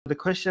the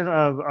question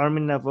of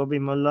Armin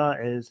Navabi Mullah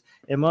is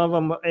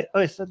Imam. Oh,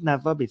 it's not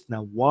Navabi, it's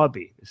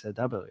Nawabi. It's a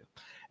W.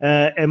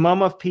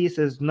 Imam of Peace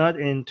is not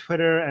in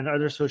Twitter and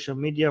other social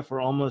media for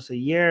almost a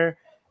year.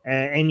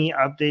 Any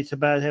updates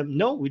about him?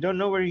 No, we don't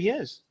know where he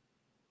is.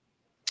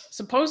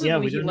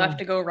 Supposedly he left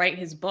to go write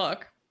his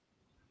book.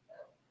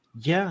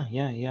 Yeah.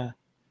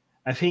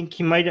 I think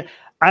he might.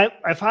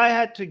 If I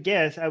had to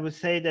guess, I would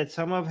say that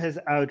some of his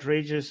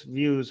outrageous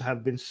views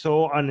have been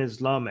so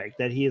un-Islamic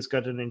that he has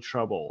gotten in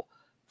trouble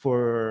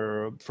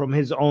from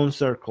his own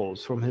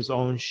circles, from his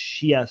own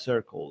Shia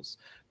circles,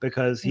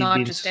 because he's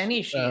not just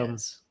any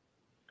Shias.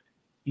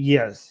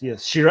 Yes.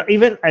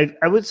 Even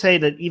I would say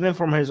that even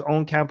from his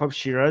own camp of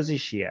Shirazi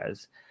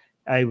Shias,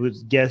 I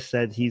would guess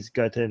that he's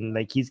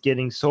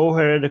getting so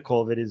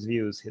heretical with his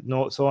views,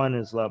 so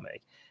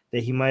un-Islamic,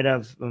 that he might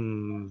have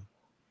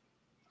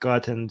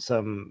gotten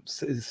some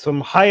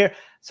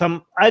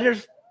either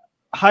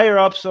higher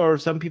ups or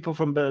some people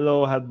from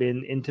below have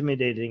been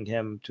intimidating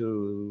him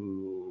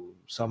to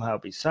somehow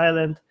be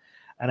silent.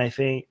 And I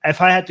think,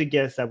 if I had to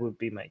guess, that would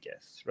be my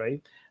guess,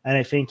 right? And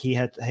I think he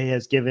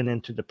has given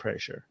into the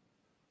pressure.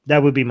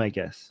 That would be my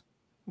guess.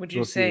 Would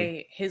you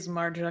say his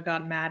marja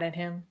got mad at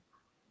him?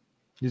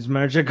 His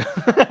marja,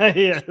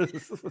 yes.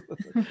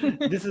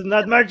 This is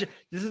not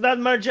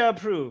marja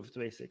approved,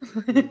 basically.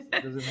 It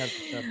doesn't have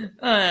to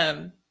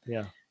stop.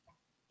 Yeah.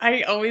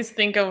 I always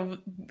think of,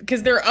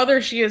 because there are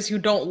other Shias who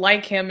don't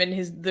like him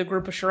and the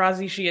group of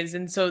Shirazi Shias,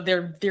 and so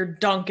their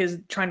dunk is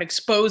trying to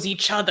expose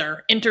each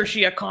other.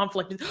 Inter-Shia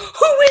conflict.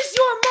 Who is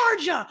your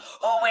marja?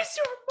 Who is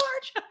your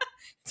marja?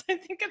 So I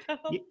think of that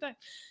all the time.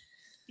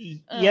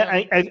 Yeah,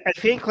 I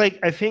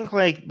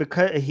think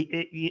because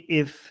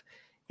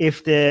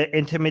if the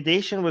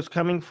intimidation was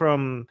coming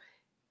from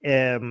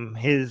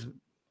his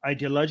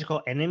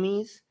ideological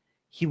enemies,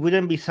 he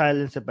wouldn't be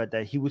silenced about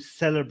that. He would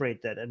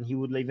celebrate that, and he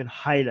would even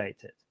highlight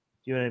it.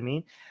 Do you know what I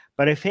mean?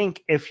 But I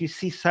think if you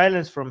see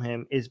silence from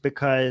him, is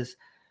because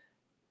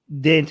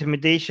the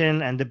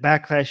intimidation and the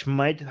backlash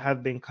might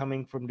have been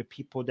coming from the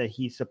people that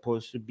he's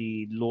supposed to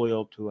be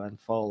loyal to and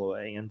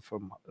following, and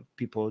from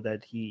people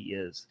that he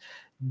is.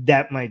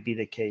 That might be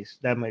the case.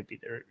 That might be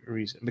the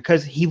reason,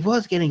 because he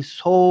was getting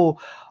so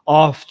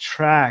off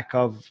track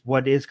of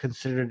what is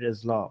considered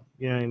Islam.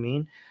 You know what I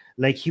mean?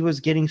 Like, he was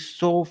getting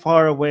so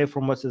far away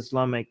from what's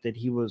Islamic that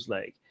he was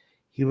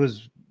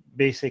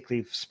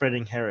basically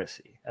spreading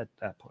heresy at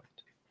that point.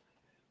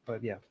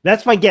 But yeah,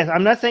 that's my guess.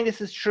 I'm not saying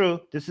this is true.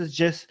 This is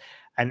just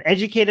an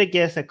educated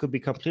guess that could be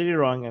completely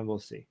wrong, and we'll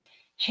see.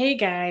 Hey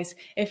guys,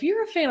 if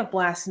you're a fan of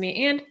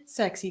Blasphemy and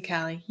Sexy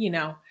Callie,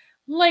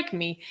 like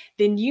me,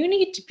 then you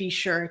need to be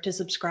sure to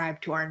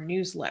subscribe to our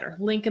newsletter,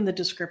 link in the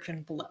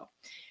description below.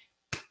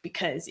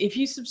 Because if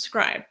you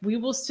subscribe, we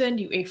will send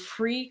you a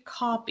free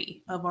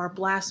copy of our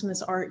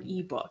Blasphemous Art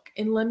ebook.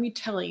 And let me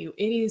tell you,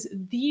 it is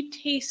the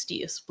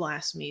tastiest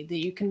blasphemy that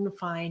you can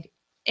find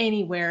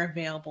anywhere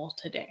available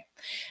today.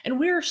 And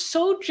we're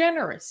so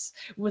generous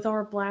with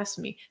our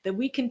blasphemy that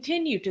we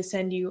continue to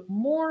send you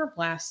more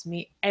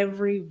blasphemy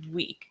every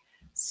week.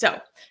 So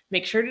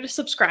make sure to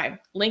subscribe,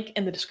 link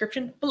in the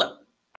description below.